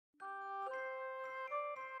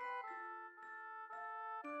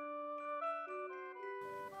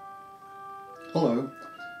Hello,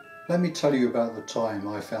 let me tell you about the time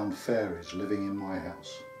I found fairies living in my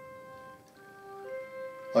house.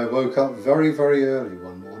 I woke up very early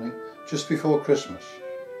one morning, just before Christmas.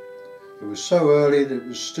 It was so early that it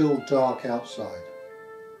was still dark outside.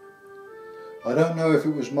 I don't know if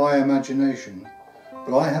it was my imagination,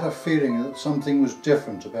 but I had a feeling that something was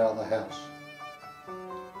different about the house.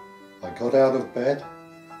 I got out of bed,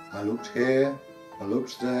 I looked here, I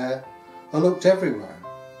looked there, I looked everywhere.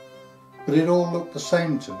 But it all looked the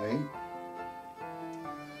same to me.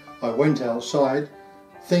 I went outside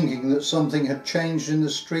thinking that something had changed in the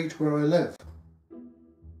street where I live.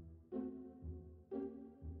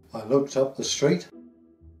 I looked up the street.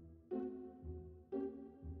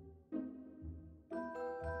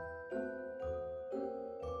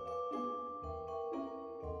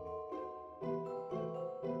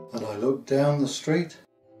 And I looked down the street.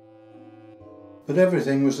 But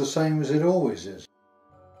everything was the same as it always is.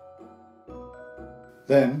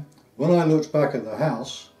 Then, when I looked back at the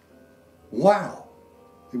house, wow!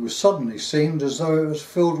 It suddenly seemed as though it was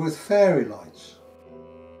filled with fairy lights.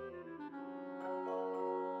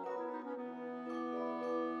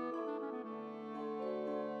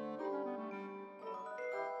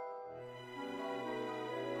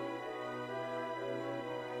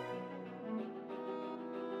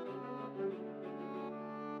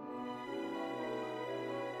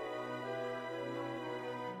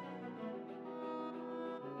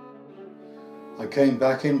 I came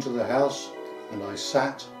back into the house and I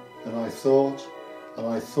sat and I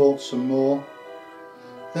thought some more.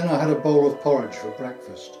 Then I had a bowl of porridge for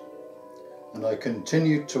breakfast and I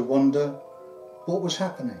continued to wonder what was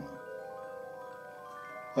happening.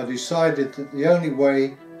 I decided that the only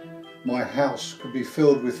way my house could be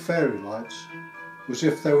filled with fairy lights was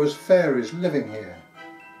if there was fairies living here.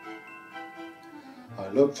 I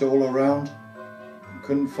looked all around and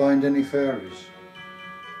couldn't find any fairies.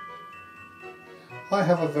 I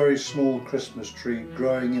have a very small Christmas tree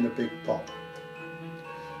growing in a big pot.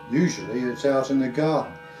 Usually it's out in the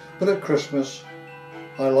garden, but at Christmas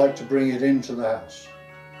I like to bring it into the house.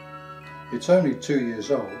 It's only 2 years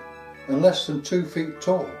old and less than 2 feet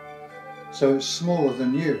tall, so it's smaller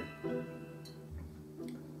than you.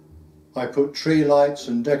 I put tree lights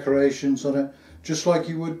and decorations on it just like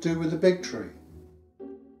you would do with a big tree.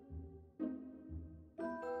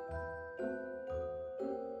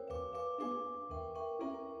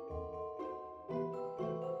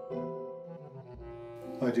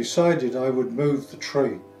 I decided I would move the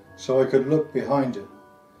tree so I could look behind it,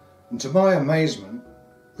 and to my amazement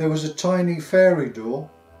there was a tiny fairy door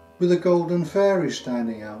with a golden fairy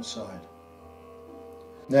standing outside.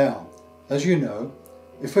 Now, as you know,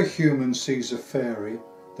 if a human sees a fairy,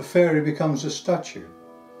 the fairy becomes a statue,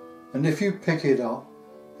 and if you pick it up,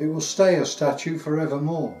 it will stay a statue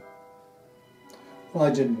forevermore. Well,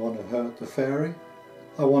 I didn't want to hurt the fairy.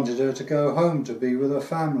 I wanted her to go home to be with her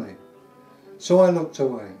family. So I looked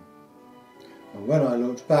away, and when I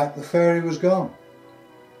looked back, the fairy was gone.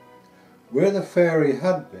 Where the fairy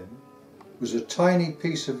had been was a tiny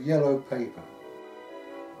piece of yellow paper.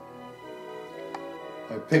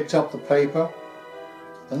 I picked up the paper,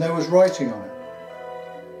 and there was writing on it,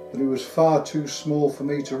 but it was far too small for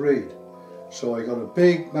me to read, so I got a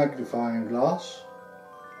big magnifying glass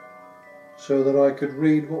so that I could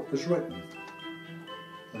read what was written.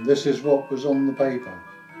 And this is what was on the paper.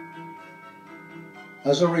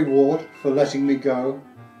 As a reward for letting me go,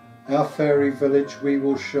 our fairy village we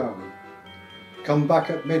will show. Come back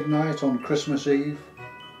at midnight on Christmas Eve,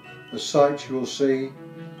 a sight you will see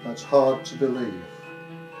that's hard to believe.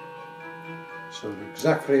 So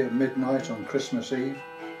exactly at midnight on Christmas Eve,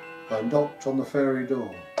 I knocked on the fairy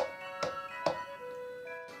door.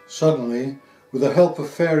 Suddenly, with the help of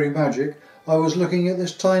fairy magic, I was looking at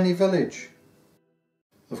this tiny village.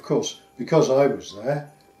 Of course, because I was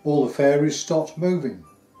there, all the fairies stopped moving.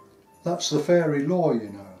 That's the fairy law, you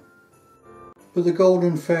know. But the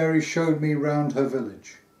golden fairy showed me round her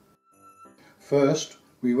village. First,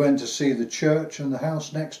 we went to see the church and the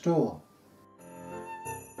house next door.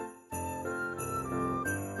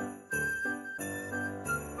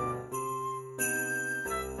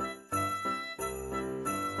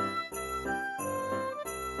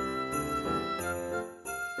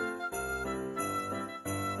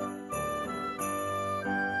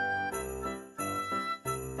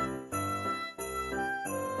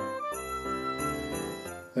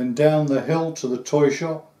 Then down the hill to the toy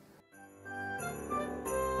shop.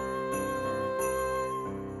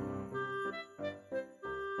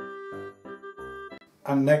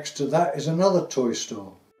 And next to that is another toy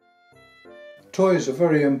store. Toys are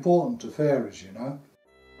very important to fairies, you know.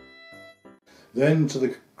 Then to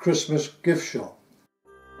the Christmas gift shop.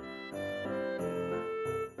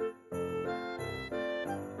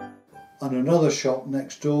 And another shop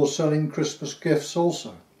next door selling Christmas gifts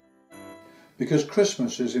also, because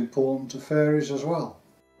Christmas is important to fairies as well.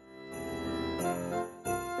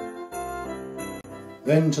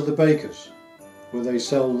 Then to the bakers, where they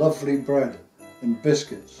sell lovely bread and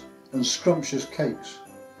biscuits and scrumptious cakes,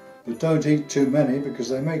 but don't eat too many because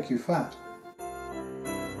they make you fat.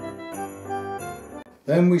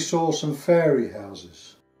 Then we saw some fairy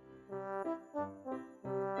houses.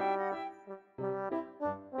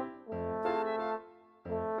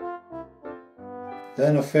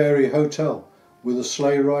 Then a fairy hotel with a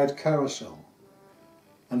sleigh ride carousel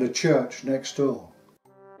and a church next door.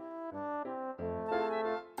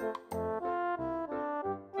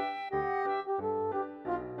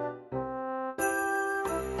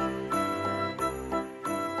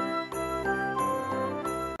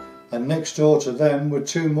 And next door to them were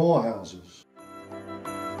two more houses.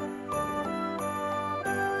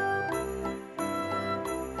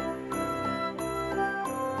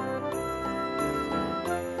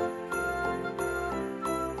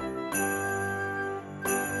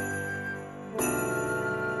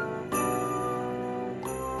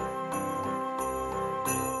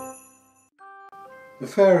 The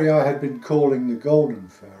fairy I had been calling the Golden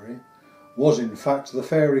Fairy was in fact the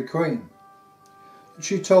Fairy Queen.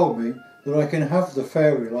 She told me that I can have the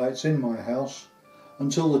fairy lights in my house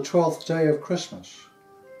until the 12th day of Christmas.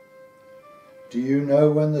 Do you know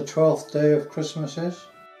when the 12th day of Christmas is?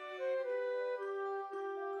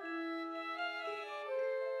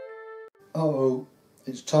 Uh-oh,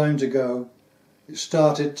 it's time to go. It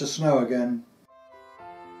started to snow again.